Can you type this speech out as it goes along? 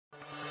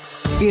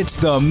It's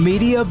the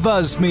Media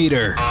Buzz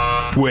Meter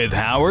with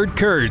Howard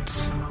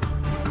Kurtz.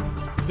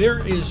 There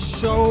is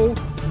so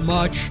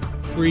much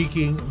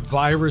freaking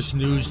virus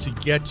news to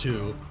get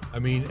to. I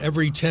mean,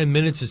 every 10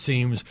 minutes, it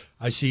seems,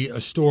 I see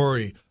a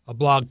story, a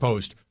blog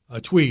post,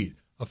 a tweet,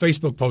 a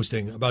Facebook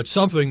posting about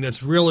something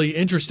that's really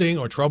interesting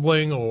or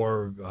troubling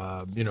or,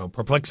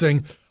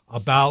 perplexing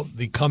about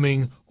the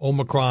coming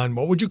Omicron,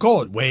 what would you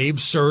call it,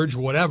 wave, surge,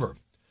 whatever.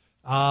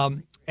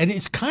 And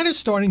it's kind of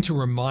starting to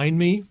remind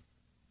me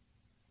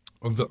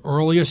of the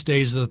earliest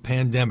days of the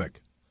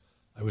pandemic.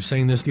 I was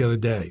saying this the other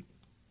day,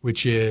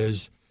 which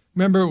is,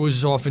 remember, it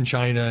was off in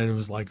China, and it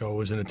was like,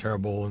 oh, isn't it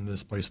terrible in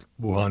this place,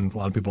 Wuhan? A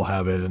lot of people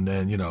have it. And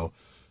then,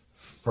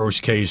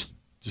 first case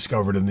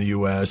discovered in the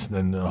U.S., and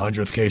then the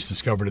 100th case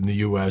discovered in the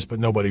U.S., but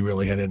nobody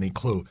really had any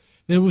clue.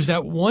 And it was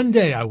that one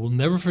day, I will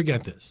never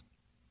forget this,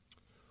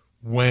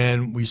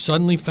 when we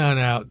suddenly found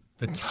out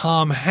that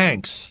Tom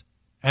Hanks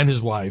and his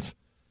wife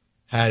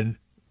had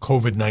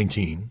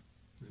COVID-19.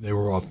 They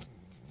were off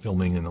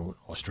filming in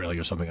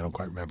Australia or something, I don't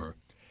quite remember.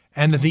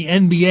 And that the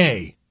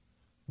NBA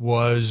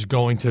was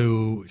going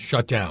to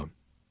shut down.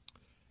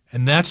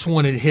 And that's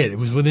when it hit. It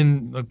was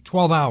within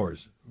 12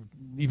 hours,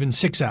 even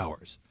 6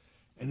 hours.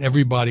 And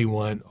everybody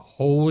went,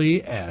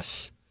 holy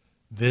S,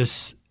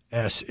 this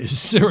S is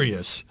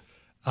serious.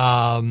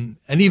 And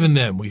even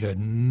then, we had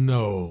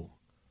no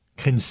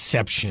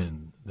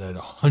conception that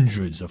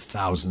hundreds of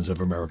thousands of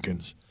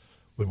Americans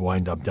would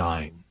wind up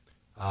dying.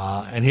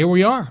 And here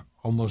we are,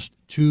 almost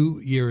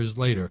 2 years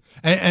later.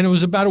 And it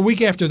was about a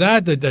week after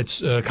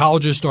that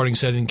colleges starting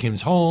sending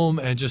kids home,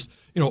 and just,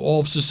 all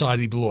of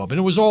society blew up. And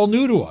it was all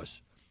new to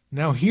us.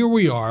 Now here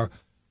we are.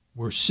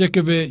 We're sick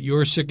of it.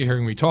 You're sick of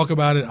hearing me talk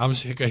about it. I'm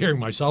sick of hearing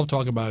myself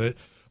talk about it.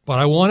 But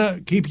I want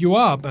to keep you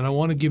up, and I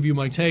want to give you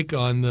my take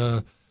on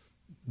the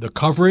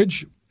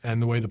coverage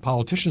and the way the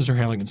politicians are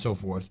handling it and so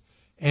forth.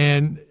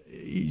 And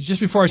just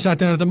before I sat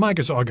down at the mic,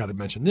 I said, I got to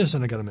mention this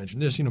and I got to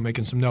mention this,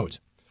 making some notes.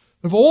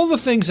 Of all the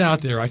things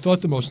out there, I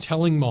thought the most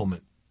telling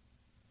moment,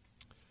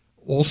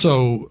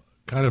 also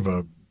kind of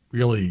a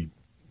really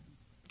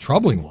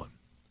troubling one,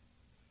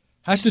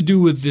 has to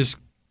do with this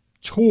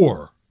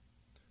tour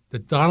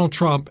that Donald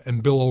Trump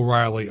and Bill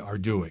O'Reilly are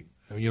doing.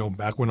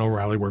 Back when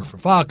O'Reilly worked for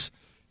Fox,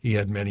 he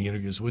had many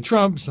interviews with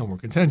Trump. Some were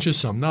contentious,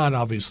 some not.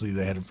 Obviously,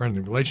 they had a friendly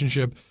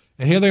relationship.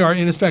 And here they are,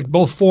 in effect,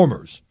 both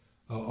formers.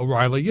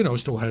 O'Reilly,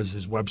 still has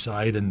his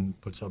website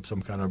and puts up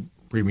some kind of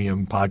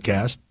premium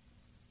podcast.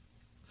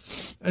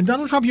 And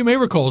Donald Trump, you may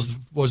recall,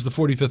 was the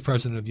 45th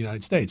president of the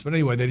United States. But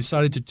anyway, they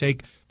decided to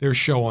take their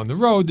show on the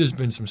road. There's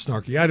been some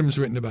snarky items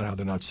written about how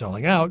they're not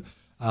selling out,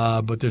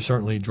 but they're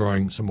certainly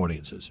drawing some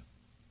audiences.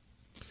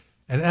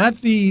 And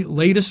at the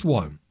latest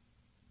one,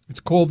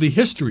 it's called the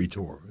History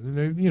Tour.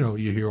 And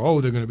you hear,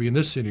 they're going to be in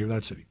this city or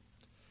that city.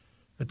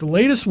 At the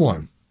latest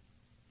one,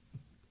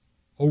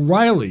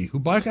 O'Reilly,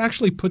 who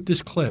actually put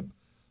this clip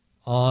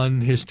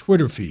on his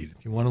Twitter feed,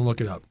 if you want to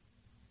look it up,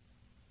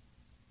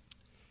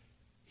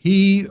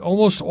 he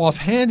almost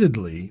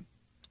offhandedly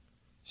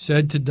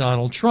said to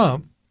Donald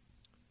Trump,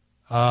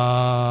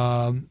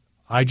 I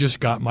just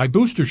got my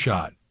booster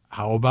shot.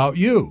 How about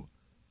you?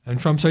 And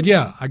Trump said,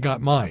 yeah, I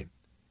got mine.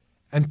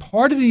 And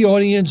part of the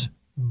audience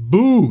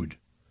booed.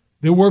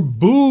 There were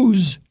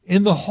boos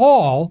in the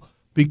hall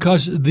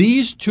because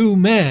these two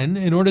men,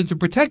 in order to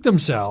protect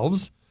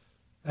themselves,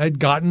 had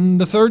gotten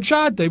the third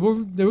shot. They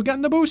were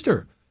getting the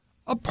booster.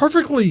 A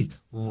perfectly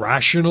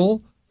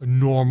rational,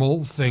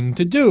 normal thing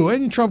to do.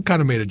 And Trump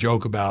kind of made a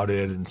joke about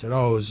it and said,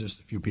 it's just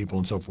a few people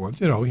and so forth.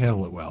 He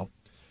handled it well.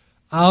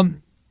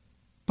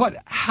 But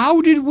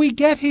how did we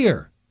get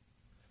here?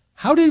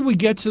 How did we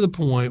get to the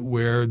point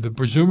where the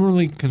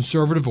presumably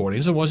conservative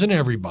audience, it wasn't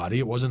everybody,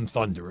 it wasn't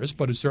thunderous,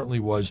 but it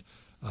certainly was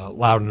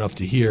loud enough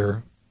to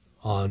hear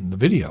on the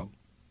video,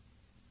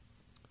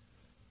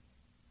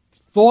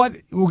 thought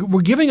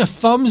we're giving a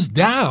thumbs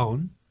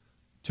down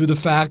to the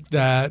fact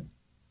that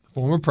the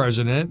former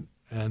president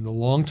and the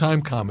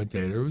longtime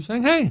commentator was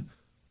saying, hey,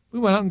 we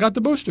went out and got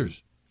the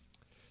boosters.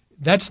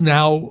 That's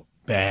now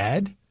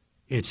bad.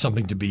 It's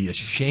something to be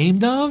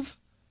ashamed of.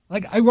 I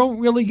don't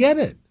really get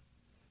it.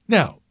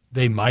 Now,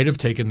 they might have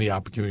taken the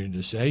opportunity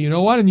to say, you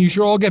know what, and you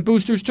should all get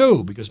boosters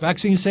too, because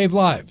vaccines save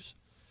lives.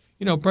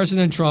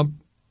 President Trump,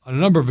 on a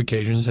number of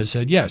occasions, has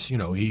said, yes,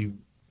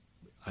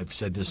 I've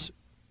said this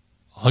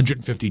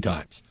 150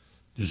 times,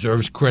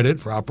 deserves credit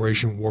for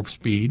Operation Warp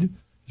Speed.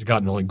 He's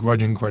gotten only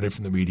grudging credit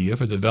from the media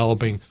for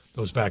developing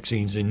those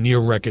vaccines in near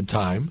record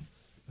time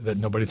that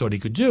nobody thought he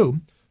could do.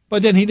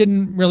 But then he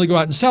didn't really go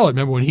out and sell it.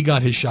 Remember when he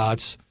got his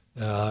shots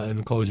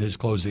in his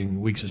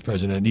closing weeks as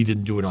president, he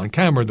didn't do it on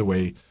camera the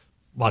way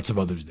lots of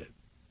others did.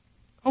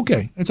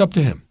 Okay, it's up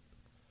to him.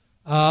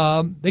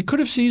 They could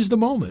have seized the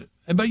moment.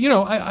 But,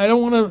 I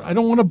don't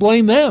want to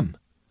blame them.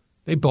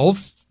 They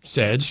both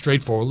said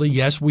straightforwardly,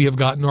 yes, we have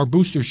gotten our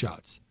booster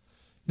shots.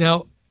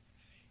 Now,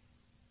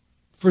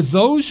 for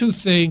those who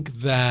think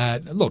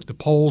that, look, the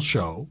polls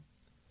show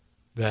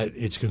that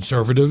it's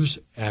conservatives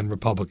and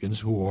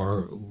Republicans who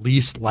are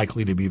least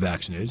likely to be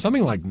vaccinated.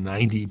 Something like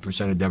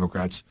 90% of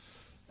Democrats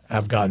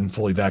have gotten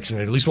fully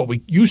vaccinated, at least what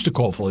we used to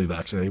call fully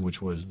vaccinated,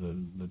 which was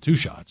the 2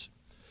 shots.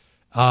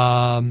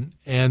 And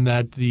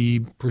that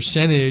the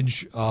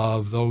percentage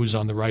of those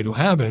on the right who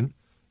haven't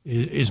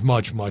is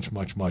much, much,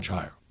 much, much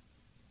higher.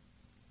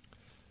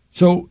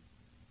 So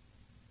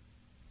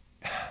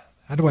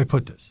how do I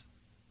put this?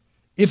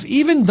 If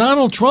even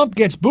Donald Trump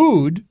gets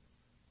booed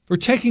for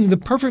taking the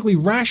perfectly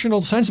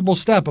rational, sensible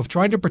step of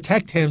trying to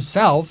protect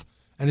himself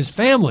and his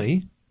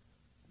family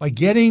by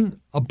getting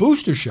a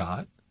booster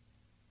shot,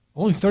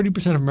 only 30%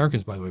 of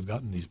Americans, by the way, have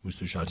gotten these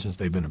booster shots since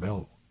they've been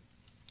available.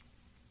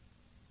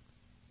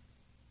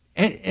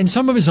 And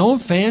some of his own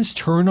fans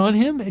turn on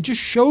him. It just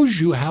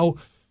shows you how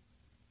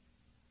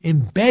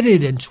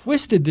embedded and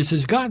twisted this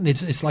has gotten.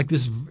 It's like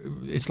this.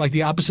 It's like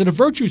the opposite of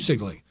virtue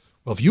signaling.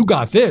 Well, if you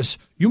got this,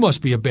 you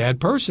must be a bad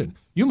person.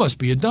 You must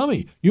be a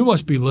dummy. You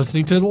must be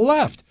listening to the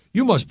left.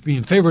 You must be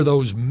in favor of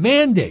those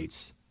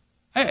mandates.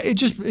 It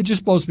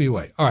just blows me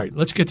away. All right,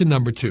 let's get to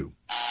number 2.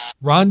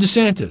 Ron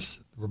DeSantis,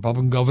 the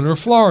Republican governor of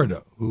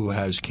Florida, who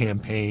has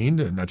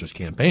campaigned, and not just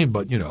campaigned,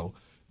 but,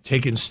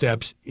 taken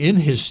steps in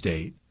his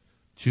state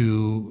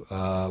to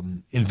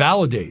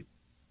invalidate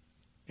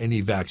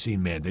any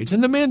vaccine mandates.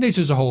 And the mandates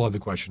is a whole other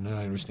question. And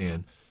I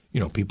understand,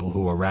 people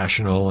who are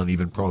rational and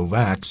even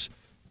pro-vax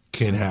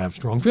can have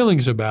strong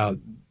feelings about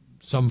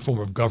some form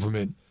of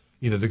government,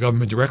 either the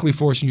government directly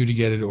forcing you to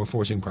get it or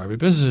forcing private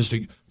businesses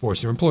to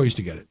force their employees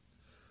to get it.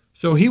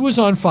 So he was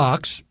on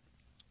Fox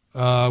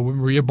with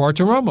Maria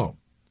Bartiromo,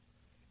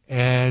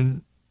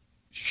 and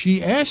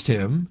she asked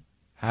him,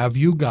 have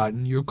you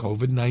gotten your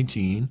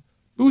COVID-19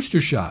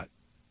 booster shot?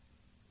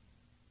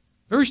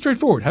 Very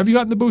straightforward. Have you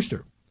gotten the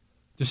booster?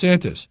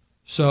 DeSantis.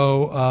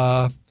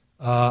 So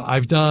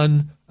I've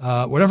done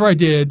whatever I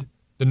did,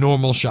 the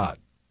normal shot.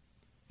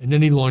 And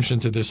then he launched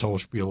into this whole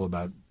spiel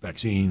about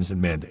vaccines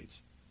and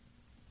mandates.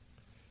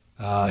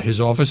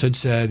 His office had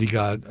said he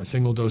got a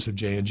single dose of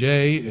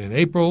J&J in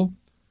April.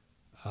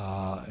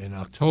 In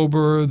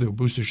October, the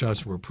booster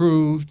shots were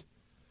approved.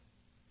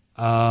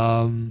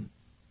 I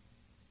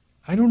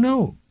don't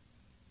know.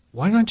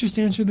 Why not just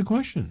answer the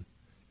question?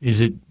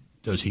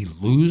 Does he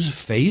lose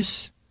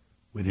face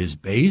with his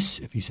base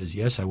if he says,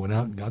 yes, I went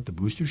out and got the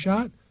booster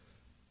shot?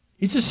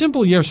 It's a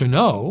simple yes or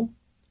no.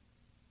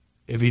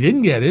 If he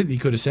didn't get it, he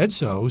could have said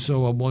so.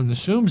 So one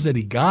assumes that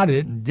he got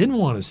it and didn't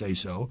want to say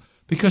so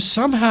because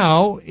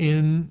somehow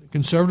in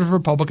conservative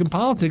Republican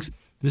politics,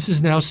 this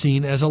is now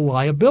seen as a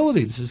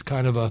liability. This is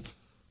kind of a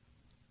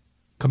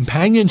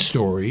companion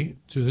story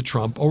to the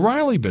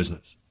Trump-O'Reilly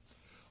business.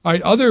 All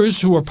right,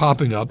 others who are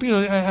popping up,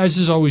 as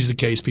is always the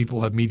case, people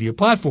who have media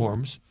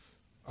platforms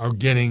are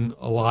getting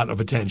a lot of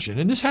attention.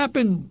 And this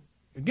happened,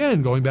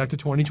 again, going back to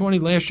 2020,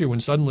 last year,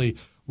 when suddenly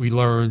we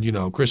learned,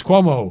 Chris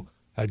Cuomo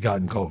had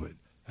gotten COVID.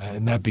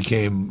 And that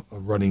became a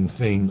running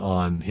thing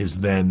on his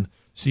then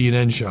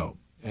CNN show.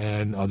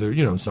 And other,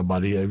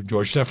 somebody,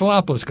 George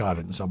Stephanopoulos got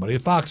it, and somebody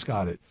at Fox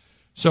got it.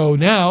 So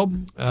now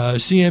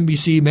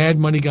CNBC Mad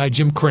Money guy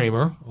Jim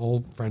Cramer,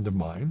 old friend of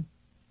mine,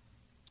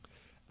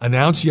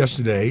 announced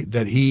yesterday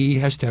that he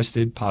has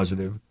tested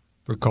positive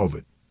for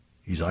COVID.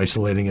 He's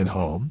isolating at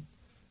home.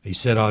 He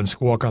said on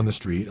Squawk on the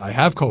Street, I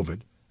have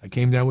COVID. I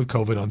came down with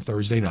COVID on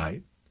Thursday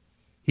night.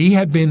 He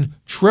had been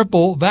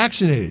triple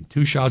vaccinated,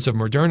 2 shots of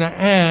Moderna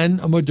and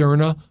a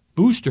Moderna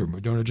booster.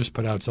 Moderna just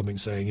put out something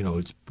saying,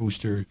 its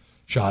booster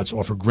shots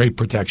offer great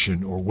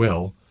protection or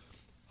will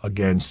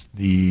against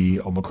the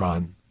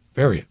Omicron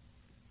variant.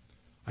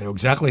 I know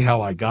exactly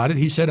how I got it.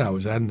 He said I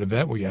was at an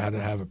event where you had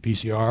to have a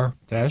PCR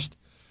test.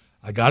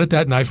 I got it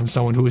that night from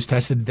someone who was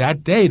tested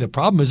that day. The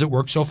problem is it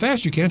works so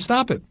fast you can't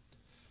stop it.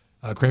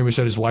 Kramer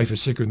said his wife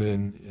is sicker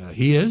than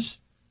he is.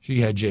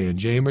 She had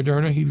J&J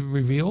Moderna, he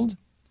revealed.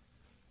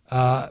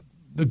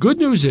 The good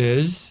news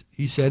is,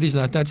 he said he's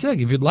not that sick.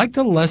 If you'd like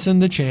to lessen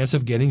the chance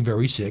of getting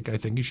very sick, I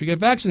think you should get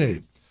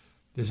vaccinated.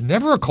 There's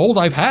never a cold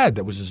I've had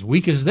that was as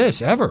weak as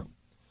this, ever.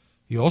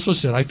 He also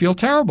said, I feel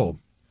terrible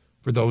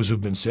for those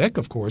who've been sick,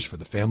 of course, for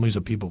the families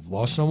of people who've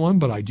lost someone,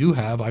 but I do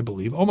have, I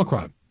believe,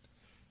 Omicron.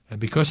 And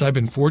because I've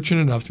been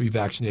fortunate enough to be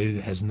vaccinated,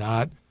 it has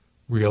not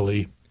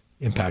really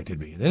impacted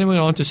me. And then he went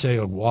on to say,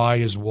 why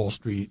is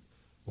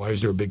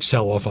there a big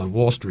sell-off on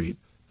Wall Street,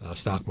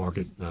 stock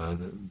market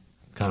kind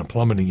of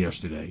plummeting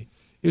yesterday?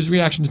 His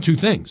reaction to 2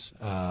 things.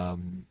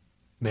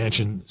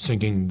 Manchin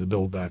sinking the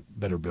Build Back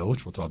Better bill,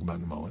 which we'll talk about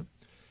in a moment,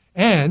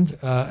 and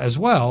as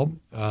well,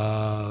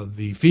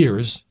 the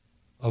fears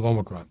of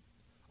Omicron.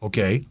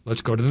 Okay,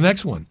 let's go to the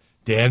next one.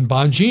 Dan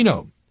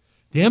Bongino.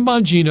 Dan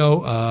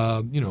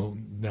Bongino,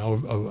 now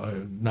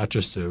not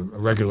just a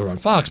regular on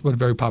Fox, but a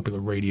very popular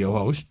radio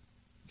host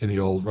in the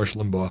old Rush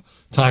Limbaugh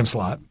time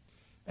slot.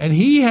 And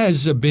he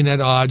has been at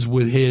odds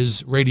with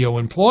his radio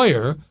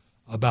employer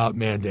about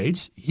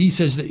mandates. He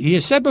says that he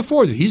has said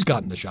before that he's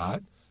gotten the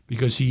shot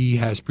because he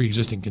has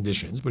pre-existing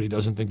conditions, but he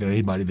doesn't think that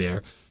anybody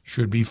there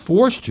should be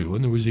forced to.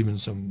 And there was even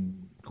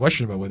some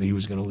question about whether he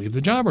was going to leave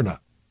the job or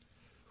not.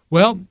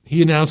 Well,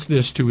 he announced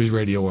this to his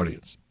radio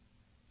audience.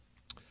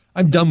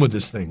 I'm done with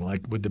this thing,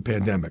 like with the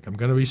pandemic. I'm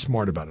going to be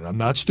smart about it. I'm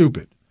not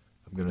stupid.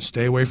 I'm going to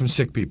stay away from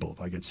sick people.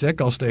 If I get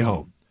sick, I'll stay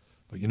home.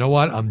 But you know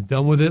what? I'm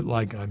done with it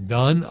like I'm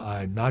done.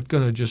 I'm not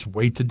going to just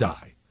wait to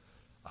die.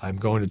 I'm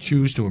going to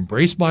choose to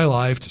embrace my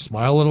life, to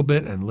smile a little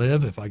bit and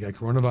live if I get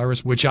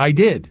coronavirus, which I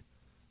did.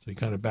 So he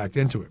kind of backed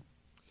into it.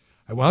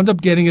 I wound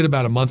up getting it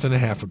about a month and a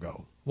half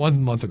ago.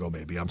 1 month ago,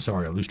 maybe. I'm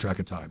sorry. I lose track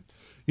of time.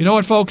 You know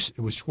what, folks?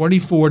 It was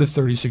 24 to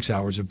 36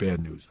 hours of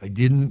bad news. I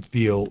didn't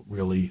feel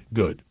really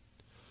good.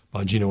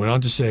 Bongino went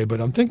on to say,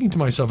 but I'm thinking to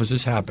myself as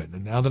this happened,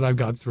 and now that I've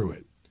got through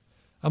it,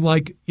 I'm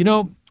like,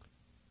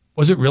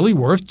 was it really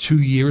worth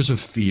 2 years of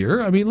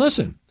fear? I mean,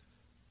 listen,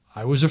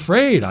 I was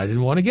afraid. I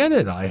didn't want to get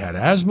it. I had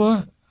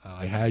asthma.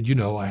 I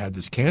had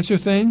this cancer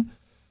thing,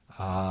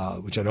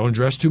 which I don't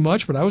address too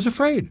much, but I was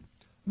afraid.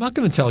 I'm not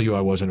going to tell you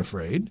I wasn't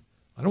afraid.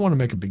 I don't want to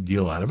make a big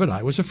deal out of it.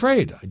 I was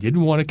afraid. I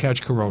didn't want to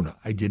catch corona.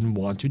 I didn't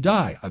want to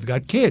die. I've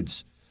got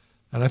kids.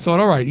 And I thought,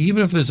 all right,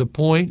 even if there's a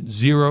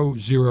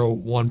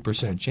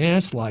 0.001%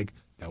 chance, like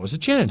that was a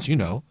chance,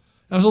 I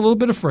was a little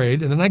bit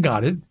afraid, and then I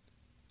got it,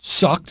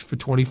 sucked for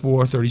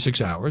 24,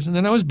 36 hours, and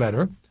then I was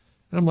better.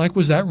 And I'm like,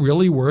 was that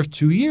really worth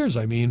 2 years,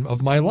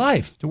 of my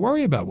life to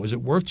worry about? Was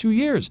it worth 2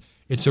 years?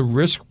 It's a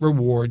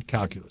risk-reward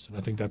calculus, and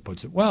I think that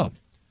puts it well.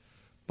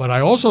 But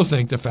I also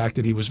think the fact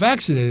that he was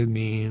vaccinated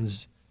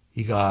means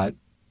he got,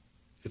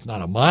 if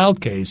not a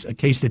mild case, a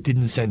case that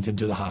didn't send him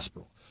to the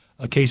hospital,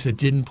 a case that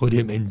didn't put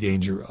him in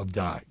danger of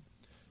dying.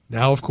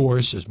 Now, of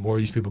course, as more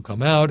of these people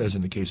come out, as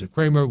in the case of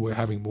Kramer, we're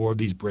having more of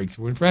these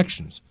breakthrough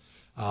infections.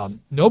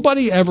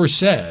 Nobody ever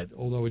said,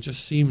 although it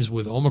just seems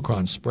with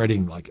Omicron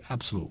spreading like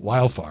absolute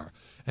wildfire,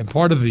 and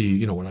part of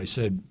the, what I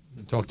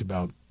talked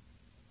about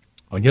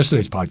on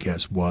yesterday's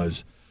podcast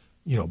was,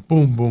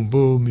 boom, boom,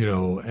 boom,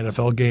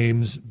 NFL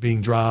games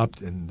being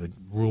dropped and the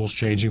rules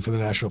changing for the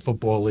National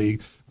Football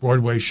League,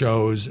 Broadway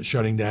shows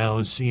shutting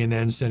down,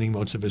 CNN sending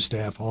most of his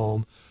staff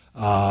home.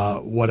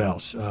 What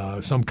else?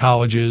 Some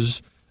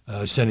colleges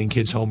sending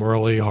kids home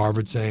early,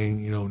 Harvard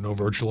saying, no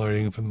virtual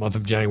learning for the month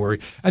of January.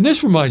 And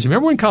this reminds me,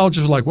 remember when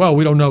colleges were like, well,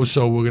 we don't know,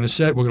 so we're going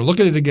to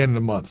look at it again in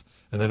a month.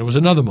 And then it was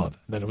another month.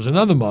 And then it was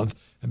another month.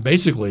 And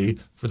basically,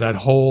 for that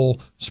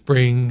whole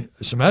spring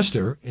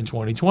semester in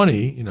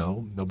 2020,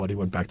 nobody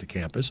went back to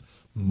campus.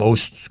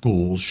 Most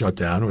schools shut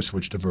down or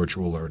switched to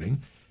virtual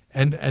learning.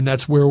 And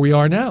that's where we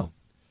are now.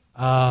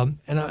 And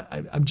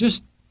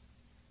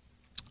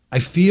I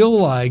feel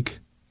like,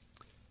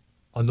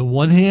 on the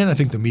one hand, I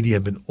think the media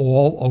have been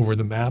all over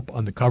the map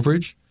on the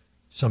coverage,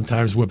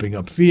 sometimes whipping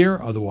up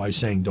fear, otherwise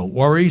saying don't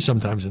worry,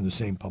 sometimes in the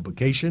same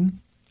publication.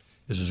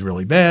 This is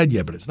really bad.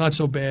 Yeah, but it's not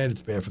so bad.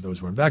 It's bad for those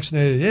who aren't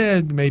vaccinated. Yeah,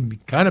 it may be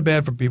kind of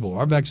bad for people who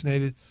are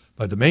vaccinated.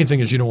 But the main thing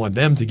is you don't want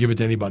them to give it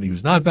to anybody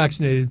who's not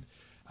vaccinated.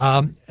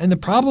 And the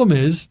problem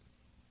is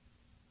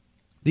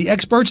the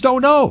experts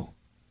don't know.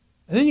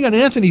 And then you got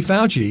Anthony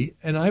Fauci,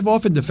 and I've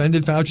often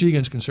defended Fauci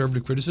against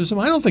conservative criticism.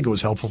 I don't think it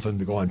was helpful for him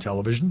to go on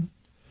television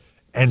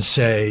and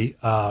say,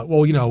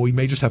 we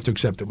may just have to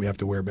accept that we have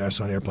to wear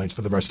masks on airplanes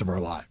for the rest of our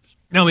lives.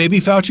 Now,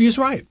 maybe Fauci is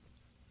right,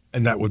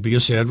 and that would be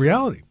a sad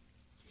reality.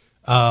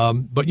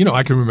 But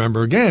I can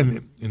remember,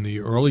 again, in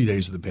the early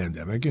days of the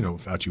pandemic,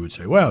 Fauci would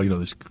say, well,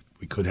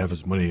 we could have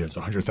as many as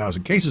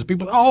 100,000 cases.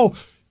 People,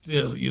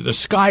 the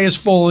sky is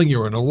falling,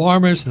 you're an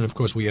alarmist. And, of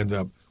course, we end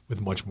up with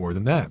much more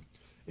than that.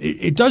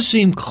 It does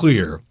seem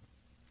clear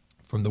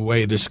from the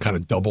way this kind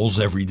of doubles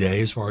every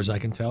day, as far as I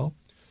can tell,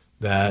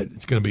 that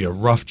it's going to be a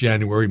rough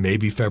January,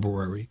 maybe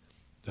February,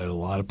 that a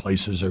lot of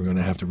places are going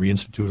to have to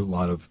reinstitute a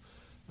lot of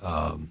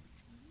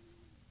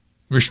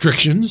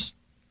restrictions,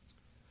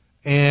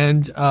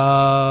 and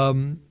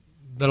that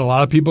a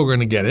lot of people are going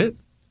to get it,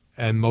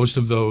 and most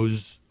of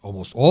those,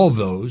 almost all of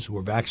those who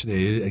are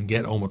vaccinated and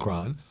get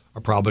Omicron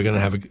are probably going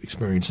to have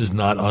experiences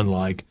not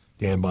unlike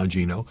Dan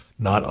Bongino,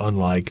 not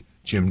unlike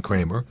Jim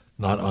Kramer,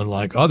 not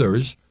unlike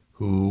others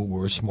who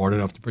were smart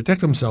enough to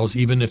protect themselves,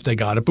 even if they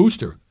got a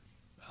booster,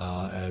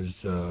 as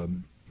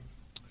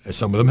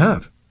some of them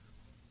have.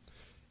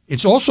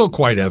 It's also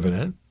quite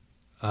evident,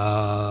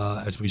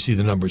 as we see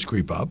the numbers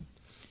creep up,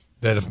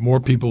 that if more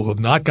people who have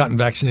not gotten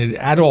vaccinated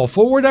at all,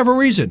 for whatever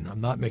reason,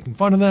 I'm not making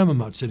fun of them, I'm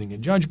not sitting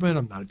in judgment,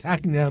 I'm not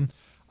attacking them,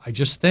 I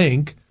just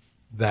think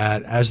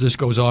that as this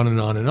goes on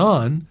and on and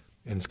on,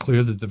 and it's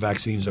clear that the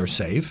vaccines are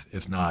safe,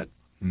 if not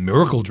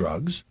miracle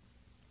drugs,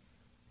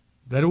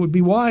 that it would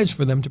be wise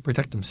for them to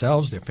protect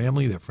themselves, their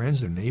family, their friends,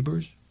 their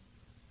neighbors,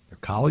 their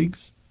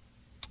colleagues,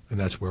 and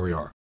that's where we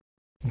are.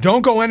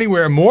 Don't go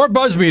anywhere. More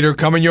BuzzMeter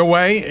coming your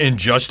way in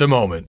just a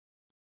moment.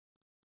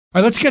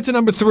 All right, let's get to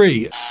number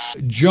 3.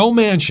 Joe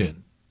Manchin,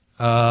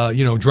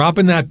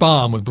 dropping that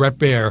bomb with Bret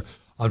Baier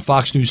on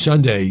Fox News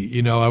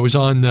Sunday. I was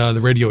on the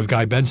radio with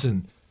Guy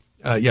Benson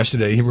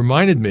yesterday. He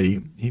reminded me,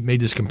 he had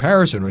made the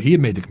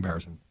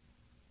comparison,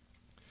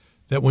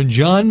 that when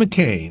John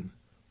McCain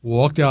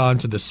walked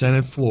onto the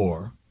Senate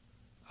floor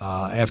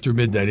after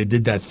midnight, he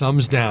did that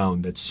thumbs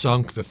down that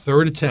sunk the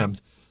third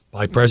attempt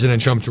by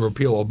President Trump to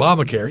repeal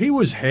Obamacare. He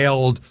was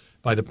hailed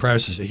by the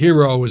press as a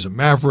hero, as a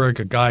maverick,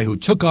 a guy who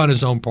took on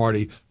his own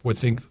party for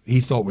what he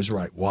thought was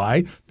right.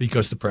 Why?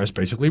 Because the press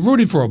basically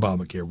rooted for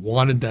Obamacare,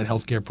 wanted that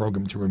health care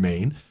program to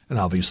remain, and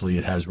obviously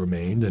it has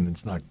remained, and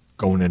it's not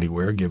going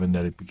anywhere given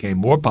that it became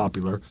more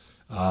popular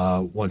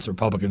once the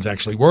Republicans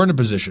actually were in a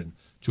position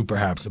to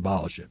perhaps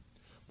abolish it.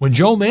 When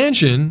Joe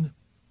Manchin,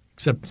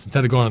 except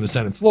instead of going on the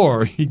Senate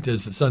floor, he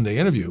does the Sunday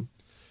interview,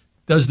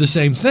 does the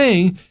same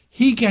thing,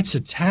 he gets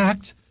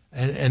attacked,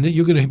 and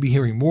you're going to be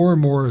hearing more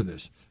and more of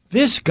this.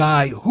 This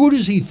guy, who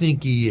does he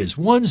think he is?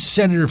 One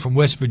senator from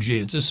West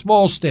Virginia. It's a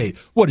small state.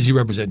 What does he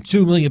represent?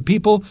 2 million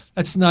people?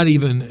 That's not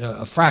even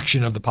a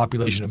fraction of the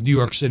population of New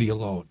York City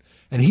alone.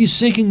 And he's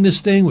sinking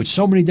this thing, which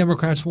so many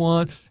Democrats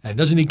want. And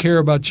doesn't he care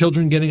about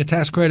children getting a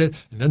tax credit?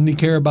 And doesn't he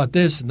care about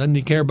this? And doesn't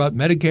he care about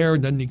Medicare?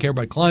 And doesn't he care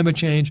about climate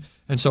change?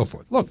 And so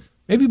forth. Look,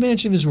 maybe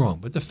Manchin is wrong.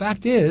 But the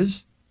fact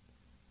is,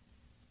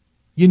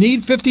 you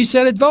need 50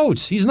 Senate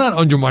votes. He's not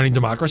undermining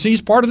democracy.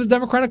 He's part of the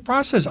democratic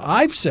process.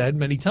 I've said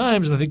many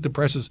times, and I think the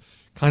press is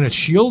kind of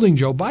shielding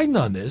Joe Biden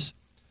on this,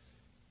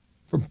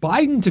 for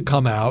Biden to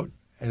come out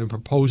and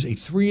propose a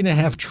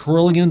 $3.5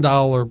 trillion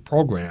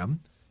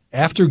program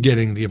after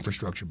getting the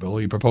infrastructure bill.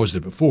 He proposed it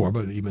before,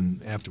 but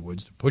even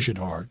afterwards to push it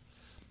hard.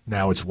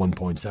 Now it's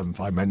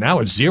 1.75. Now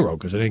it's zero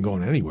because it ain't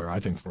going anywhere, I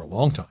think, for a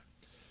long time.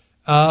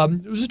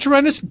 It was a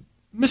tremendous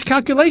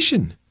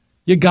miscalculation.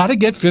 You got to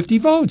get 50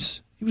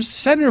 votes. He was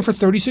senator for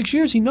 36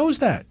 years. He knows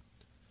that.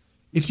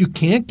 If you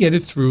can't get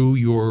it through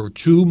your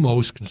two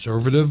most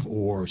conservative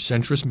or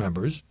centrist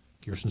members,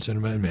 Kyrsten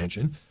Sinema and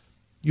Manchin,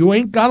 you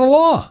ain't got a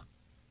law.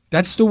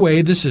 That's the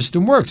way the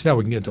system works. Now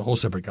we can get into a whole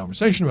separate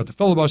conversation about the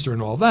filibuster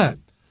and all that.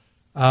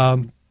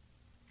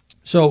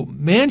 So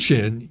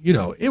Manchin,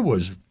 it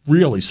was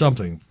really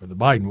something for the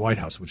Biden White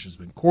House, which has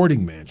been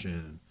courting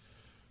Manchin,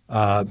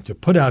 to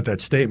put out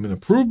that statement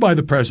approved by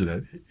the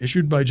president,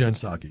 issued by Jen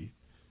Psaki,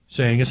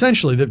 saying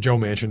essentially that Joe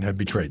Manchin had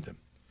betrayed them,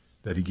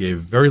 that he gave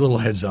very little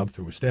heads up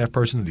through a staff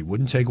person, that he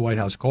wouldn't take White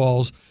House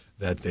calls,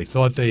 that they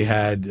thought they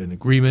had an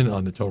agreement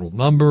on the total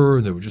number,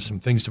 and there were just some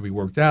things to be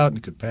worked out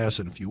and could pass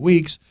in a few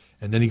weeks.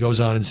 And then he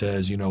goes on and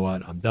says, you know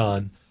what, I'm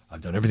done.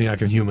 I've done everything I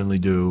can humanly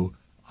do.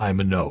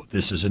 I'm a no.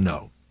 This is a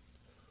no.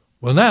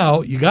 Well,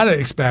 now you got to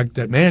expect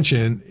that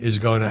Manchin is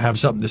going to have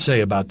something to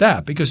say about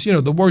that because,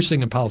 the worst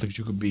thing in politics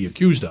you could be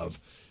accused of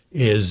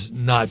is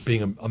not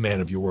being a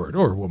man of your word,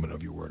 or a woman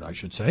of your word, I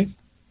should say.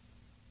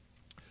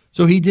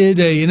 So he did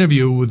an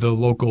interview with the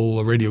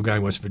local radio guy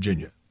in West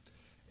Virginia.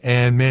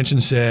 And Manchin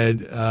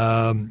said,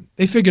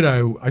 I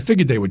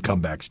figured they would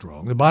come back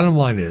strong. The bottom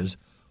line is,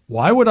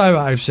 why would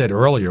I've said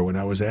earlier when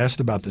I was asked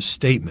about the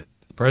statement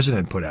the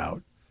president put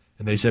out,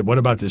 and they said, what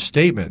about this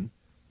statement?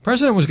 The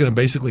president was going to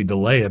basically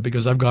delay it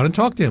because I've gone and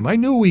talked to him. I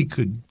knew we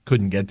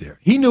couldn't get there.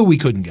 He knew we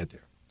couldn't get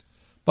there.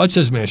 But,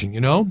 says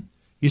Manchin,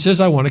 he says,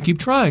 I want to keep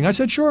trying. I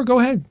said, sure, go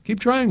ahead. Keep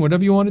trying,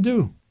 whatever you want to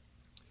do.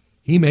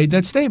 He made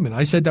that statement.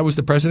 I said that was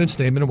the president's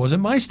statement. It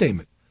wasn't my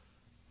statement.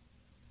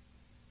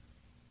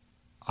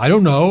 I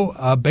don't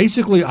know.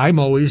 Basically, I'm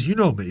always,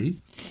 me,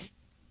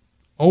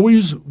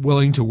 always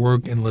willing to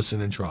work and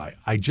listen and try.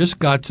 I just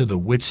got to the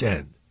wit's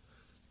end.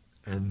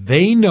 And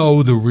they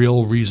know the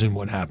real reason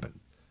what happened.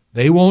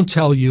 They won't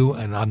tell you,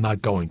 and I'm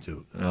not going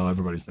to. Now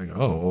everybody's thinking,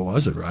 oh,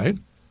 was it right?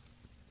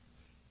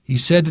 He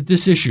said that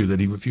this issue that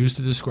he refused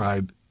to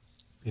describe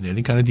in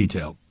any kind of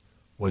detail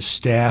was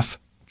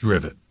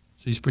staff-driven.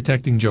 So he's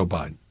protecting Joe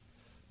Biden.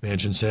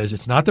 Manchin says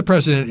it's not the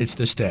president, it's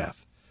the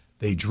staff.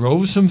 They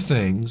drove some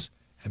things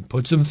and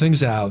put some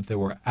things out that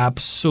were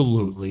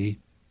absolutely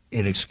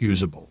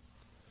inexcusable.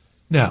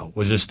 Now,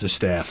 was this the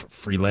staff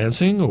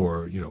freelancing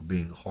or,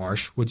 being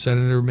harsh with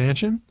Senator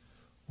Manchin?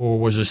 Or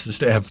was this the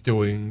staff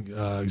doing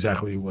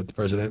exactly what the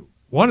president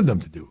wanted them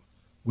to do?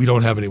 We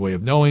don't have any way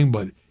of knowing,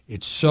 but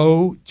it's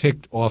so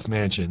ticked off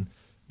Manchin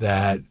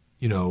that,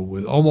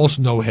 with almost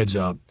no heads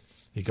up,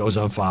 he goes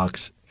on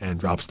Fox and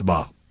drops the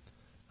bomb.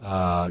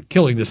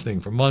 Killing this thing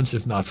for months,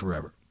 if not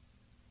forever.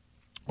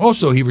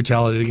 Also, he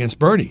retaliated against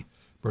Bernie.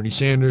 Bernie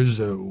Sanders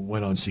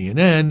went on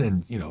CNN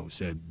and,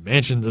 said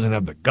Manchin doesn't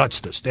have the guts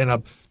to stand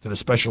up to the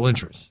special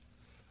interests.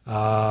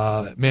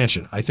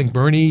 Manchin, I think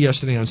Bernie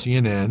yesterday on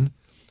CNN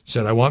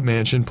said, I want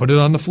Manchin, put it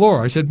on the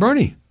floor. I said,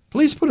 Bernie,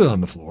 please put it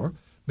on the floor.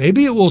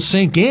 Maybe it will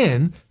sink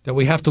in that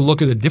we have to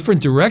look at a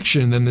different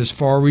direction than this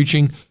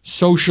far-reaching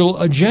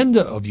social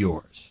agenda of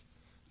yours.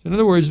 In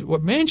other words,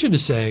 what Manchin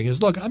is saying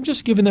is, look, I'm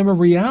just giving them a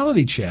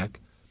reality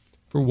check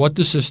for what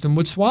the system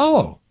would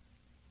swallow.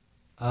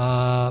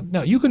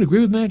 Now, you can agree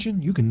with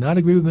Manchin, you can not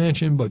agree with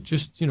Manchin, but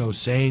just,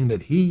 saying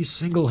that he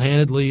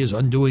single-handedly is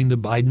undoing the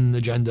Biden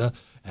agenda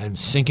and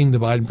sinking the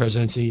Biden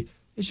presidency,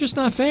 it's just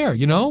not fair.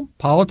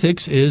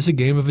 Politics is a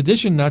game of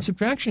addition, not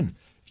subtraction.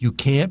 If you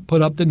can't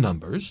put up the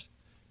numbers,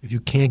 if you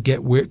can't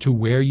get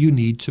where you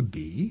need to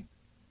be,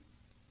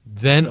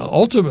 then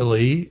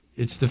ultimately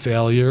it's the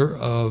failure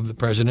of the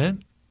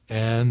president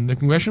and the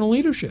congressional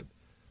leadership.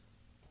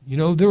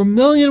 There are a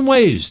million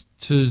ways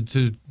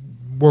to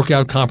work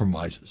out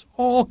compromises.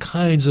 All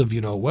kinds of,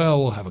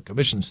 we'll have a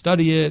commission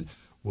study it.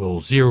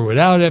 We'll zero it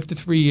out after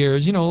 3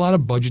 years. A lot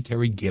of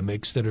budgetary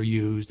gimmicks that are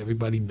used.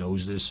 Everybody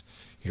knows this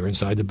here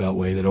inside the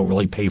Beltway. They don't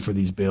really pay for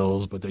these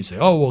bills, but they say,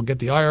 oh, we'll get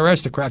the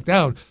IRS to crack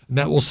down, and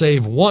that will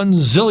save $1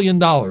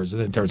 zillion. And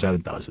then it turns out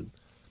it doesn't.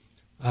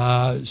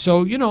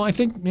 So, I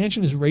think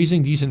Manchin is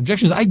raising decent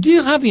objections. I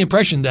do have the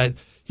impression that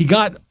he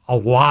got a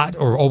lot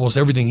or almost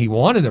everything he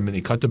wanted. I mean,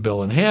 they cut the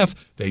bill in half.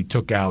 They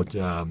took out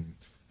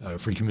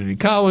free community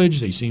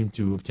college. They seem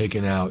to have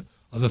taken out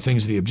other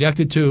things that he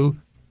objected to.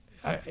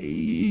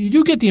 You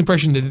do get the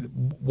impression that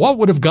what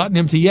would have gotten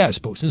him to yes,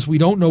 but since we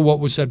don't know what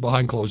was said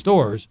behind closed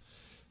doors,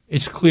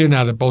 it's clear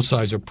now that both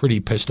sides are pretty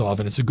pissed off,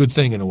 and it's a good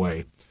thing in a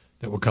way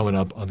that we're coming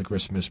up on the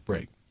Christmas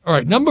break. All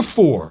right, number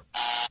 4.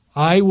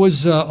 I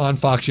was on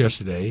Fox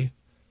yesterday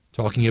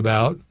talking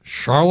about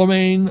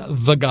Charlemagne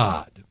the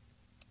God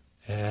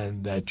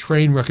and that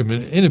train wreck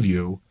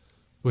interview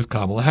with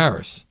Kamala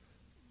Harris.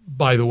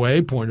 By the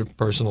way, point of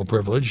personal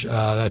privilege,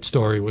 that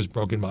story was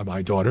broken by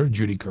my daughter,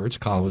 Judy Kurtz,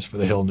 columnist for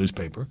the Hill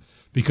newspaper,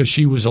 because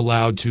she was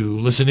allowed to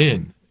listen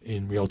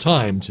in real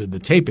time to the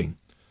taping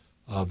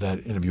of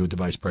that interview with the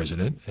vice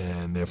president,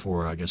 and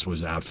therefore, I guess,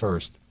 was out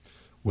first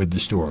with the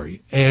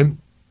story. And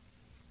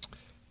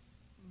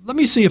let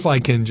me see if I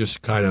can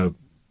just kind of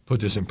put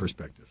this in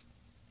perspective.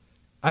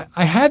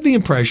 I had the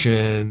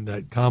impression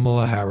that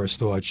Kamala Harris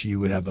thought she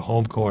would have the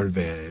home court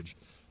advantage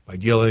by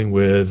dealing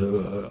with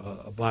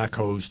a black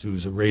host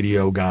who's a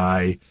radio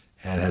guy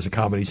and has a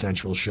Comedy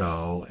Central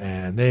show,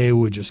 and they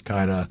would just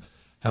kind of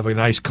have a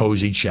nice,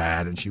 cozy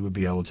chat, and she would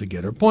be able to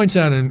get her points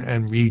out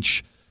and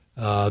reach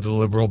the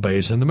liberal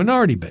base and the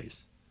minority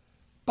base.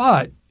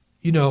 But,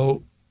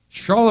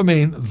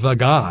 Charlemagne the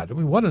God, I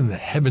mean, what in the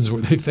heavens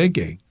were they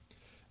thinking,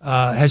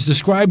 has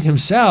described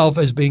himself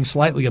as being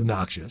slightly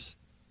obnoxious.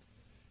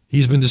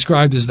 He's been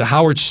described as the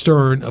Howard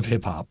Stern of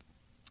hip-hop.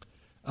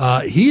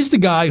 He's the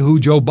guy who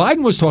Joe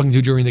Biden was talking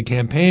to during the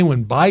campaign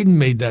when Biden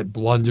made that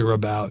blunder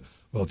about,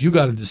 well, if you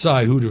got to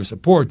decide who to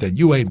support, then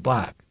you ain't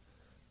black.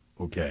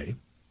 Okay.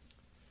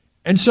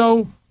 And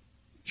so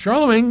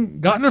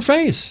Charlemagne got in her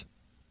face.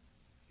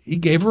 He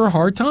gave her a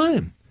hard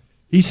time.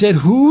 He said,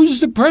 who's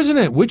the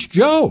president? Which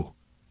Joe?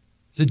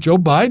 Is it Joe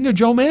Biden or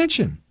Joe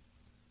Manchin?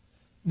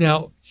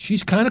 Now,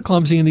 she's kind of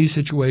clumsy in these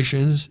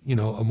situations.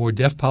 A more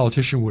deft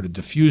politician would have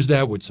diffused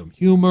that with some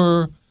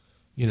humor,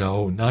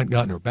 not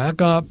gotten her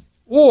back up,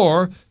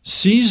 or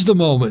seized the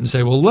moment and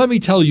say, well, let me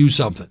tell you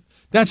something.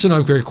 That's an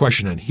unfair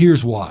question, and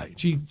here's why.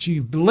 She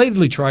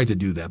belatedly tried to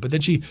do that, but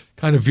then she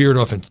kind of veered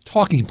off into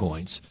talking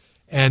points.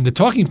 And the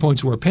talking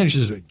points were appended.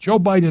 She says, Joe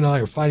Biden and I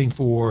are fighting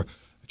for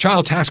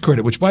child tax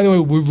credit, which, by the way,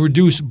 would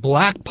reduce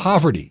black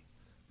poverty.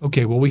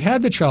 Okay, well, we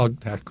had the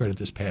child tax credit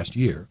this past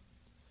year.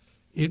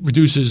 It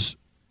reduces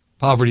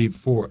poverty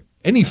for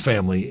any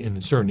family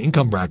in certain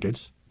income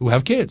brackets who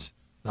have kids,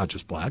 not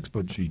just blacks,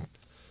 but she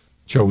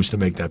chose to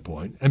make that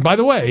point. And by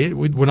the way,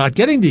 we're not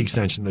getting the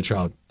extension of the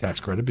child tax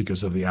credit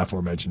because of the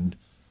aforementioned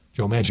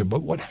Joe Manchin.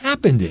 But what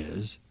happened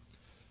is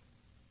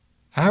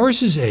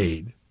Harris's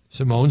aide,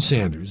 Simone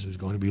Sanders, who's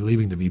going to be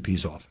leaving the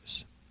VP's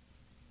office,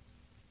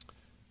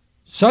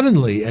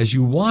 suddenly, as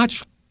you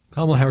watch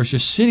Kamala Harris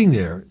just sitting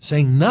there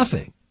saying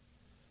nothing,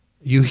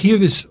 you hear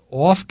this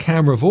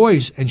off-camera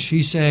voice, and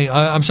she's saying,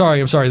 I'm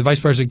sorry, the vice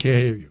president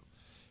can't hear you.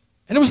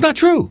 And it was not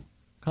true.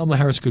 Kamala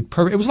Harris could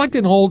it was like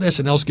an old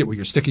SNL skit where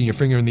you're sticking your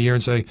finger in the air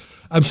and saying,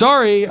 I'm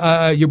sorry,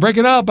 you're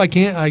breaking up, I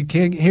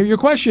can't hear your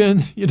question,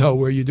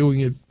 where you're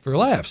doing it for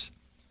laughs.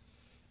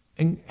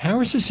 And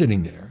Harris is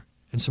sitting there,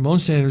 and Simone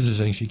Sanders is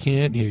saying, she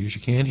can't hear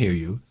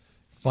you.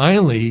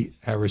 Finally,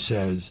 Harris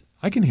says,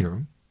 I can hear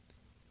him.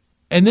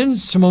 And then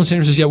Simone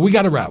Sanders says, yeah, we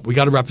got to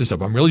wrap this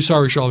up. I'm really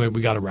sorry, Charlemagne,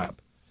 we got to wrap.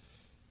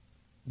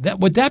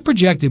 What that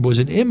projected was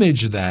an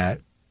image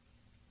that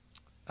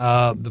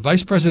the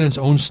vice president's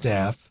own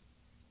staff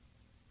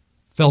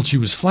felt she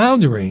was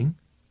floundering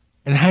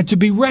and had to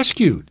be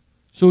rescued.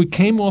 So it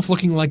came off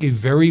looking like a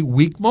very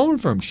weak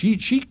moment for him. She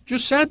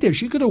just sat there.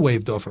 She could have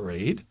waved off her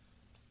aide.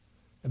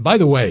 And by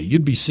the way,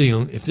 you'd be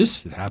seeing, if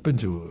this had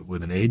happened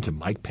with an aide to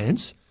Mike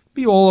Pence, it'd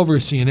be all over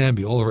CNN,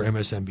 be all over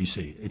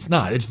MSNBC. It's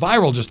not. It's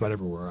viral just about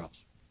everywhere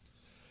else.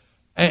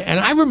 And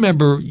I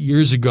remember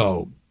years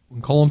ago,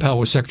 when Colin Powell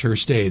was Secretary of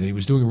State and he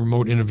was doing a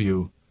remote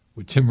interview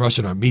with Tim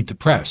Russert on Meet the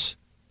Press,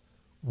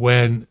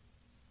 when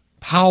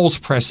Powell's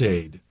press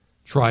aide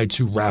tried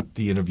to wrap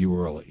the interview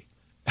early.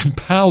 And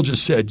Powell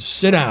just said,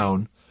 sit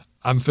down,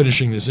 I'm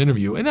finishing this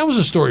interview. And that was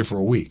a story for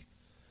a week.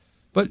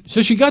 But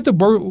so she got the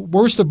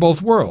worst of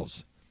both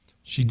worlds.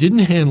 She didn't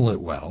handle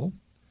it well.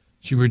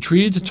 She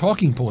retreated to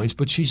talking points,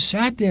 but she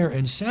sat there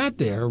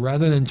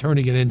rather than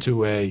turning it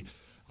into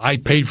I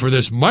paid for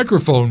this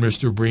microphone,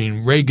 Mr.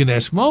 Breen,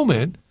 Reagan-esque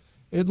moment.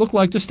 It looked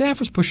like the staff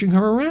was pushing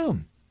her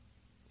around.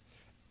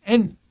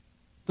 And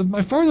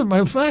my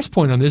last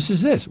point on this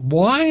is this.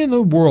 Why in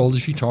the world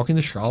is she talking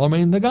to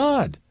Charlemagne the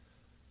God?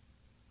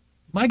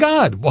 My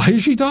God, why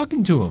is she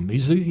talking to him?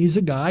 He's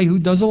a guy who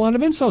does a lot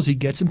of insults. He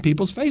gets in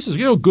people's faces.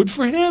 Good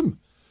for him.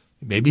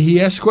 Maybe he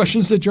asks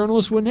questions that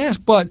journalists wouldn't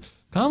ask. But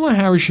Kamala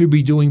Harris should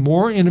be doing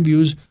more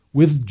interviews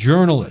with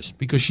journalists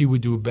because she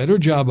would do a better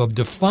job of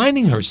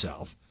defining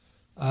herself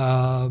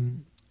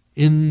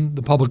in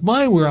the public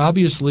mind, where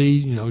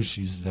obviously,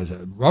 she has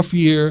a rough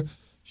year.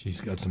 She's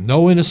got some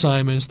no-win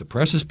assignments. The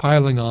press is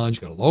piling on. She's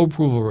got a low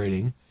approval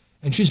rating,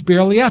 and she's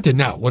barely out there.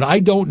 Now, what I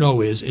don't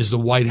know is the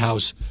White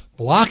House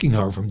blocking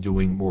her from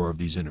doing more of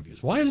these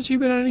interviews? Why hasn't she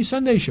been on any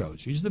Sunday shows?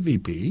 She's the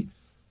VP.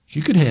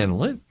 She could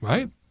handle it,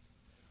 right?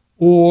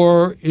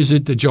 Or is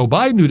it that Joe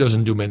Biden, who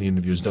doesn't do many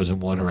interviews,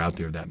 doesn't want her out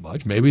there that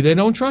much? Maybe they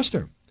don't trust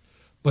her.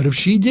 But if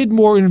she did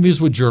more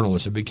interviews with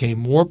journalists and became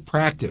more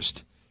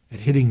practiced at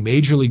hitting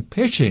major league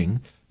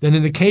pitching, then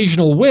an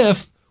occasional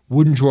whiff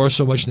wouldn't draw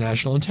so much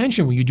national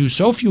attention. When you do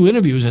so few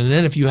interviews, and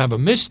then if you have a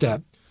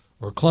misstep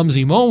or a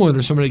clumsy moment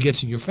or somebody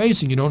gets in your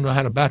face and you don't know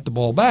how to bat the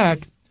ball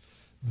back,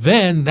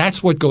 then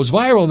that's what goes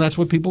viral and that's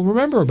what people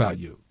remember about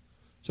you.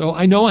 So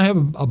I know I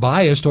have a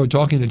bias toward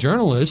talking to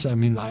journalists. I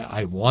mean,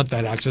 I want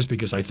that access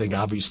because I think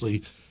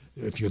obviously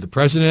if you're the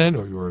president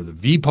or you're the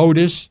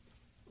VPOTUS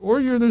or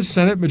you're the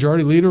Senate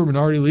Majority Leader or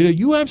Minority Leader,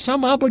 you have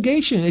some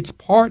obligation. It's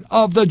part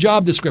of the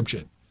job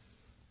description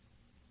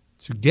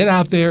to get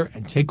out there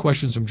and take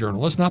questions from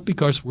journalists, not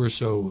because we're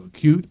so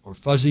cute or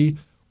fuzzy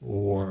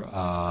or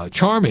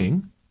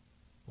charming.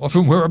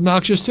 Often we're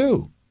obnoxious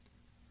too.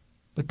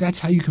 But that's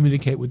how you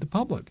communicate with the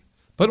public.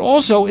 But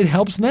also it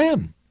helps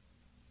them.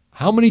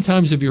 How many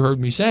times have you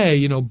heard me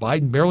say,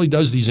 Biden barely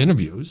does these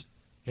interviews.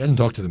 He hasn't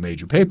talked to the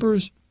major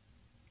papers.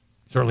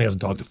 Certainly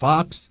hasn't talked to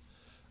Fox.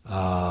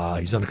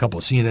 He's done a couple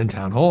of CNN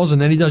town halls,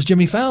 and then he does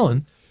Jimmy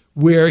Fallon,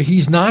 where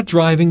he's not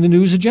driving the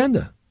news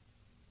agenda.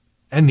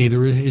 And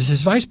neither is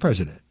his vice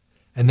president.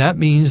 And that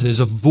means there's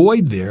a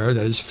void there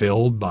that is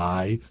filled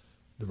by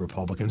the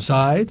Republican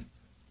side,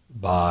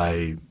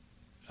 by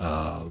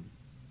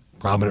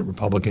prominent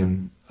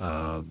Republican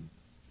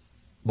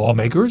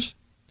lawmakers,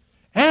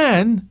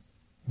 and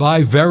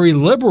by very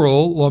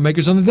liberal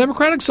lawmakers on the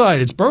Democratic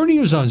side. It's Bernie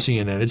who's on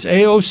CNN. It's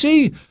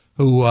AOC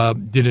who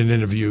did an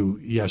interview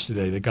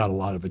yesterday that got a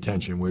lot of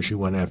attention where she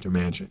went after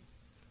Manchin.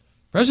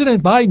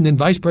 President Biden and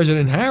Vice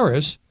President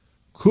Harris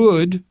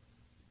could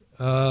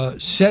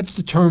set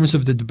the terms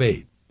of the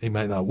debate. They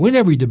might not win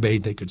every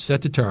debate. They could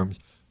set the terms,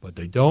 but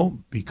they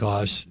don't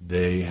because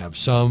they have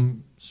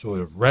some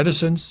sort of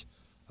reticence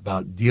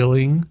about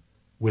dealing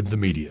with the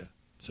media.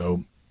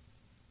 So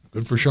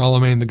good for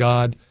Charlemagne the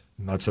God,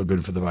 not so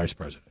good for the vice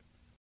president.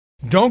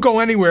 Don't go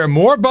anywhere.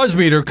 More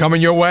BuzzMeter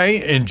coming your way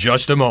in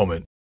just a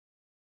moment.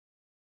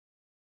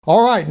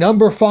 All right,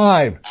 number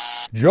 5.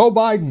 Joe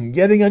Biden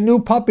getting a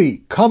new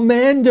puppy,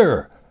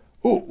 Commander.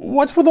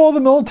 What's with all the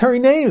military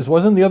names?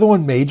 Wasn't the other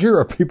one Major?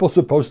 Are people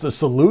supposed to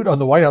salute on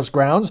the White House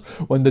grounds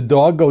when the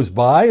dog goes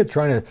by? I'm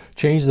trying to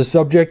change the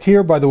subject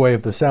here. By the way,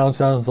 if the sound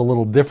sounds a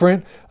little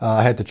different,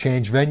 I had to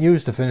change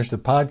venues to finish the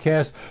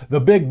podcast.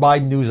 The big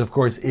Biden news, of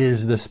course,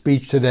 is the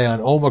speech today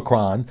on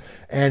Omicron.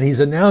 And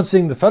he's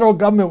announcing the federal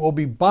government will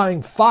be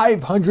buying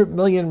 500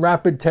 million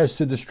rapid tests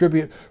to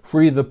distribute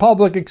free to the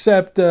public,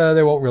 except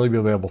they won't really be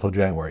available till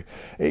January.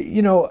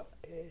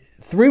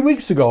 3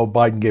 weeks ago,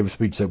 Biden gave a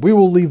speech that we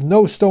will leave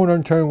no stone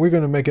unturned. We're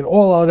going to make an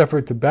all-out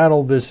effort to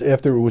battle this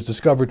after it was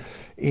discovered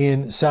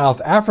in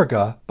South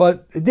Africa,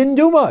 but it didn't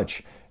do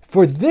much.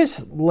 For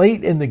this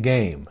late in the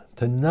game,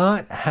 to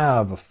not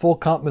have a full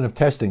complement of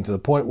testing to the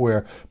point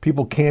where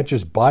people can't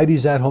just buy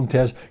these at-home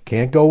tests,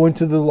 can't go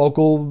into the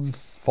local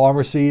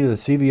pharmacy, the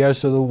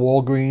CVS or the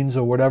Walgreens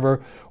or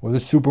whatever, or the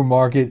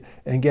supermarket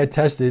and get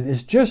tested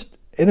is just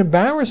an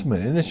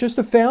embarrassment, and it's just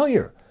a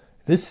failure.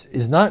 This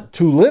is not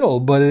too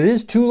little, but it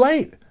is too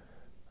late.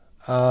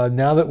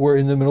 Now that we're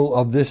in the middle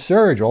of this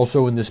surge.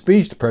 Also in the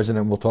speech, the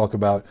president will talk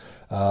about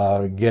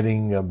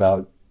getting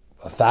about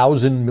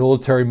 1,000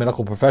 military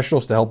medical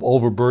professionals to help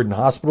overburden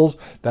hospitals.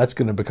 That's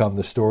going to become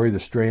the story, the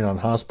strain on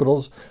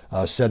hospitals,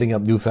 setting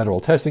up new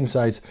federal testing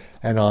sites,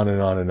 and on and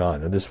on and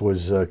on. And this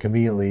was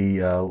conveniently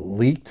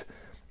leaked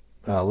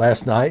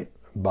last night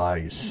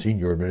by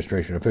senior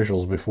administration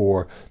officials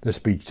before the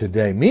speech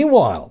today.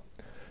 Meanwhile,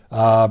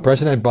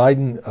 President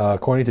Biden,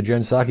 according to Jen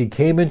Psaki,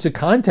 came into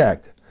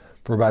contact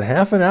for about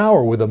half an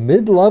hour with a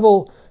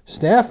mid-level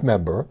staff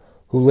member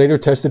who later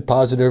tested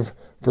positive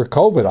for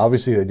COVID.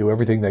 Obviously, they do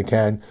everything they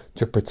can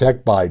to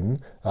protect Biden.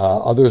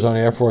 Others on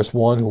Air Force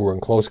One who were in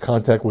close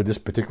contact with this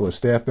particular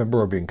staff member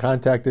are being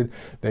contacted.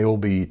 They will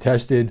be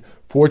tested.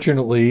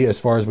 Fortunately, as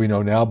far as we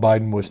know now,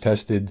 Biden was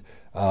tested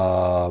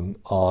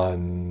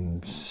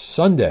on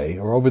Sunday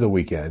or over the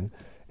weekend.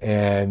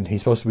 And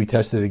he's supposed to be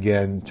tested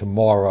again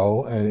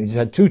tomorrow. And he's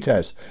had 2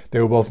 tests. They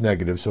were both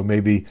negative, so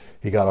maybe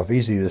he got off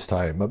easy this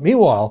time. But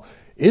meanwhile,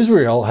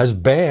 Israel has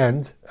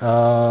banned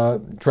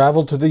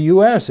travel to the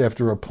U.S.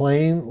 after a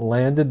plane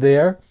landed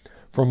there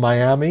from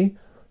Miami.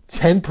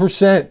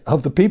 10%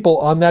 of the people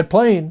on that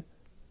plane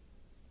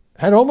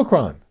had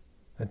Omicron.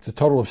 It's a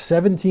total of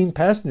 17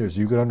 passengers.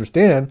 You can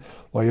understand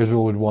why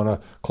Israel would want to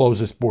close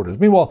its borders.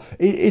 Meanwhile,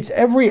 it's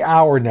every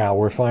hour now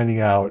we're finding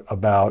out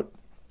about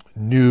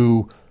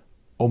new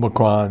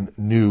Omicron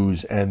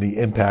news and the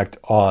impact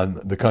on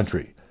the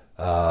country.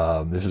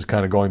 This is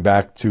kind of going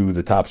back to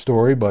the top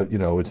story, but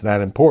it's that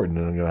important,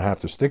 and I'm going to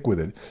have to stick with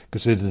it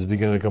because it is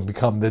going to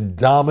become the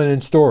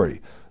dominant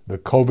story. The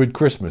COVID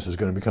Christmas is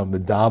going to become the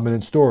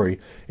dominant story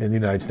in the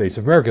United States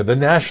of America. The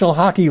National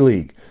Hockey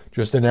League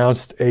just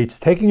announced it's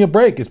taking a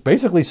break. It's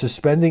basically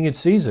suspending its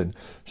season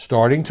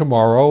starting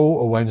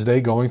tomorrow, Wednesday,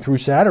 going through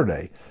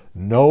Saturday.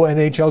 No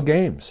NHL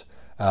games.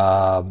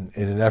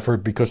 in an effort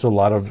because a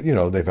lot of,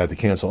 they've had to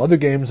cancel other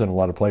games and a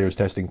lot of players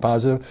testing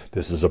positive.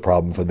 This is a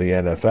problem for the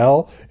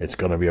NFL. It's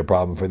going to be a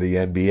problem for the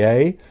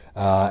NBA.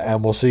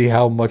 And we'll see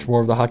how much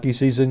more of the hockey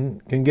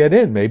season can get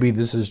in. Maybe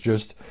this is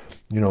just,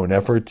 an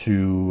effort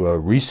to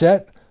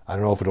reset. I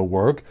don't know if it'll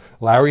work.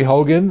 Larry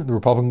Hogan, the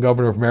Republican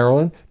governor of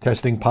Maryland,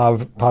 testing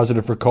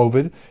positive for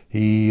COVID.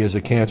 He is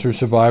a cancer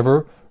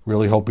survivor.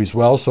 Really hope he's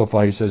well. So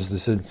far, he says the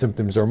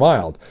symptoms are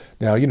mild.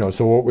 Now,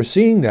 so what we're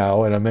seeing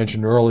now, and I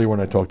mentioned earlier when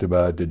I talked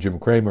about Jim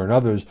Cramer and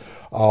others,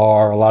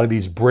 are a lot of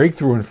these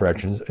breakthrough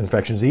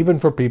infections, even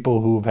for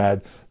people who've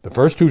had the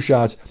first 2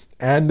 shots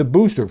and the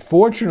booster.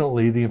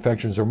 Fortunately, the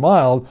infections are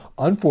mild.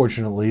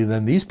 Unfortunately,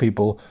 then these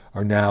people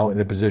are now in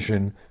a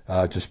position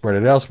to spread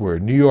it elsewhere.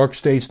 New York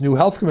State's new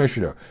health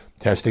commissioner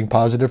testing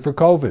positive for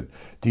COVID.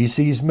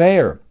 D.C.'s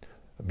mayor,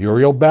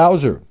 Muriel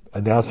Bowser,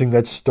 announcing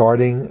that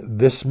starting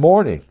this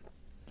morning,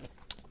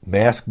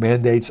 mask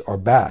mandates are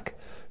back.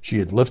 She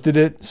had lifted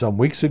it some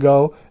weeks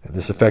ago, and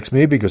this affects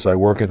me because I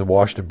work in the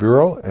Washington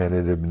Bureau, and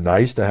it would be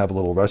nice to have a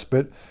little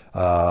respite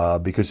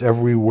because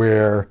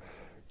everywhere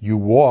you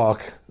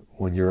walk,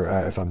 when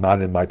if I'm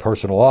not in my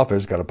personal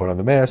office, got to put on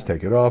the mask,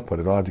 take it off,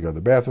 put it on to go to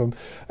the bathroom.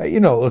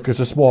 Look,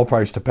 it's a small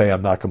price to pay.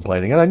 I'm not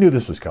complaining. And I knew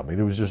this was coming.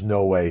 There was just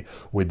no way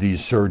with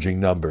these surging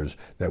numbers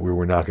that we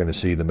were not going to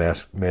see the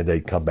mask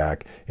mandate come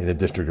back in the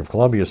District of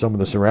Columbia. Some of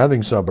the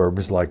surrounding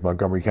suburbs, like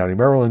Montgomery County,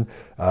 Maryland,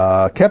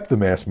 kept the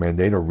mask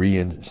mandate or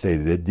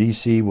reinstated it.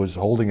 D.C. was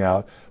holding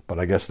out, but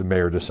I guess the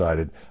mayor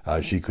decided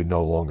she could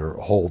no longer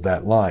hold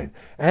that line.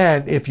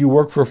 And if you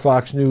work for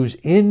Fox News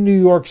in New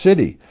York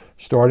City,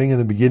 starting in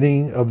the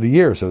beginning of the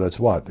year, so that's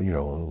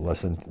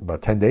less than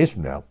about 10 days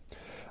from now,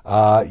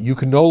 you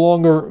can no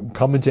longer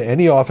come into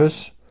any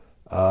office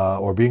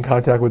or be in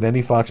contact with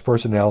any Fox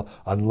personnel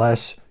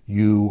unless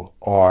you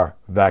are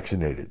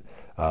vaccinated.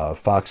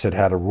 Fox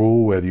had a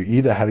rule where you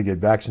either had to get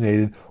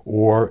vaccinated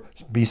or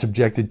be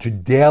subjected to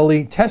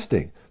daily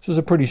testing. This is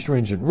a pretty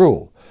stringent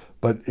rule.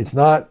 But it's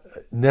not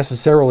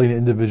necessarily an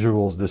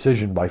individual's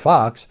decision by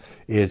Fox.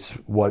 It's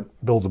what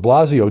Bill de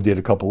Blasio did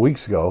a couple of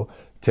weeks ago,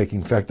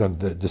 taking effect on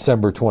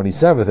December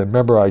 27th. And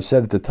remember, I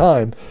said at the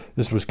time,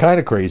 this was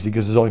kind of crazy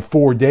because there's only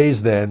 4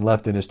 days then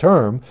left in his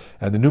term,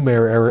 and the new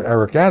mayor,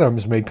 Eric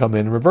Adams, may come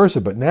in and reverse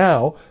it. But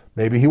now,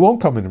 maybe he won't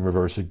come in and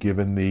reverse it,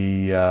 given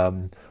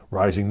the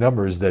rising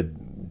numbers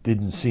that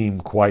didn't seem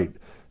quite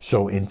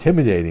so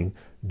intimidating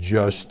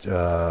just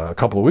a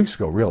couple of weeks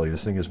ago, really.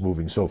 This thing is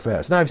moving so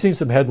fast. Now, I've seen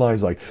some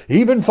headlines like,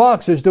 even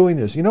Fox is doing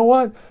this. You know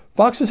what?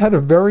 Fox has had a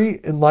very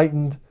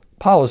enlightened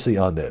policy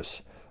on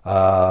this.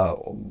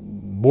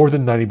 More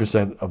than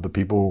 90% of the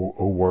people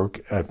who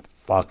work at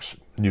Fox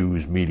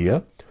News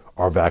Media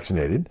are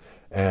vaccinated,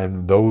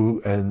 and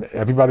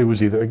everybody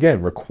was either,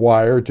 again,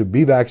 required to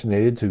be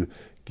vaccinated to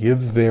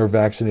give their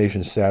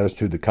vaccination status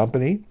to the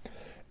company,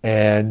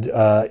 and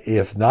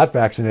if not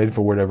vaccinated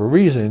for whatever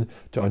reason,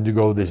 to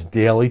undergo this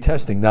daily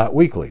testing, not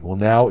weekly. Well,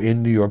 now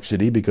in New York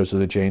City, because of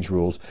the change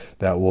rules,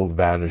 that will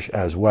vanish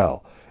as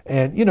well.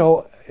 And,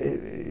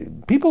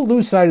 people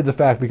lose sight of the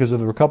fact, because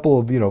of a couple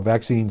of,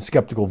 vaccine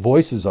skeptical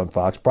voices on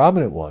Fox,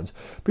 prominent ones,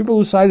 people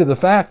lose sight of the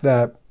fact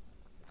that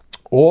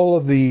all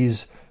of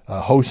these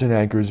hosts and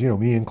anchors,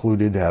 me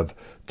included, have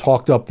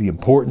talked up the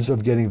importance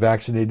of getting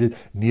vaccinated.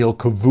 Neil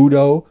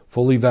Cavuto,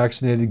 fully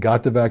vaccinated,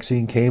 got the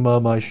vaccine, came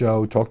on my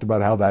show, talked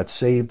about how that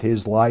saved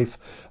his life.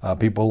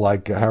 People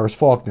like Harris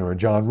Faulkner and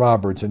John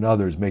Roberts and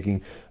others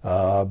making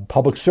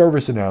public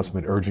service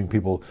announcement urging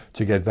people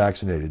to get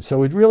vaccinated.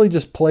 So it really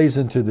just plays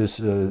into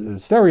this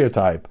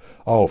stereotype,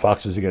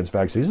 Fox is against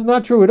vaccines. It's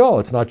not true at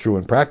all. It's not true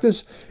in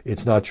practice.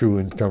 It's not true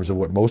in terms of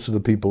what most of the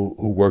people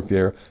who work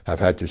there have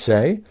had to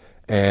say.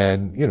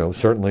 And,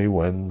 certainly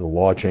when the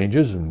law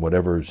changes in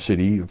whatever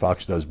city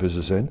Fox does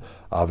business in,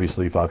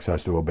 obviously Fox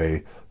has to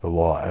obey the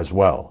law as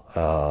well.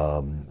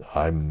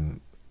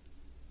 I'm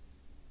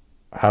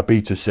happy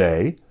to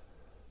say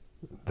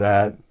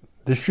that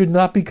this should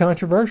not be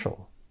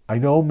controversial. I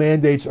know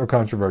mandates are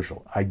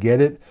controversial. I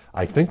get it.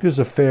 I think there's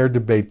a fair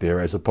debate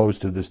there, as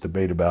opposed to this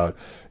debate about,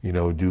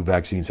 do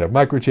vaccines have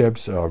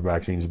microchips? Are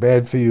vaccines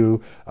bad for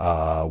you?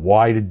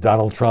 Why did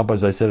Donald Trump,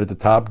 as I said at the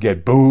top,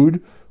 get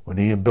booed when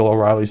he and Bill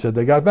O'Reilly said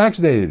they got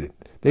vaccinated?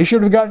 They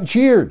should have gotten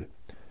cheered.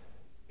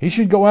 He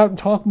should go out and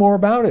talk more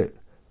about it.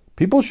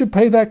 People should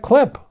pay that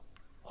clip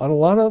on a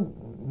lot of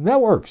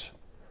networks.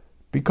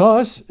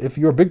 Because if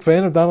you're a big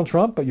fan of Donald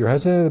Trump, but you're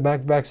hesitant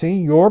about the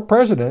vaccine, your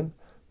president,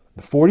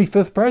 the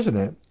 45th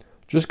president,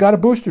 just got a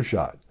booster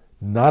shot.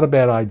 Not a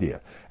bad idea.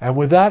 And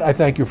with that, I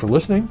thank you for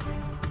listening.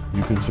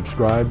 You can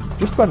subscribe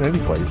just about any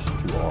place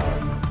to our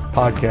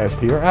podcast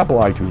here. Apple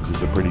iTunes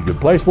is a pretty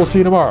good place. We'll see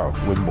you tomorrow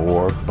with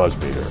more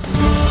BuzzMeter.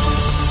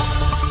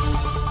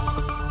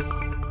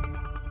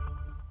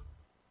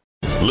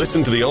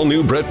 Listen to the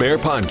all-new Bret Baier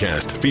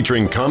podcast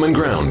featuring Common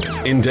Ground,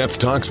 in-depth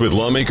talks with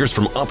lawmakers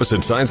from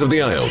opposite sides of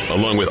the aisle,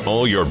 along with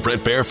all your Bret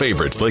Baier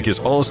favorites like his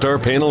all-star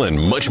panel and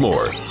much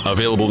more.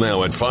 Available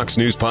now at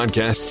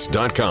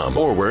foxnewspodcasts.com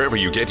or wherever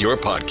you get your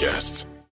podcasts.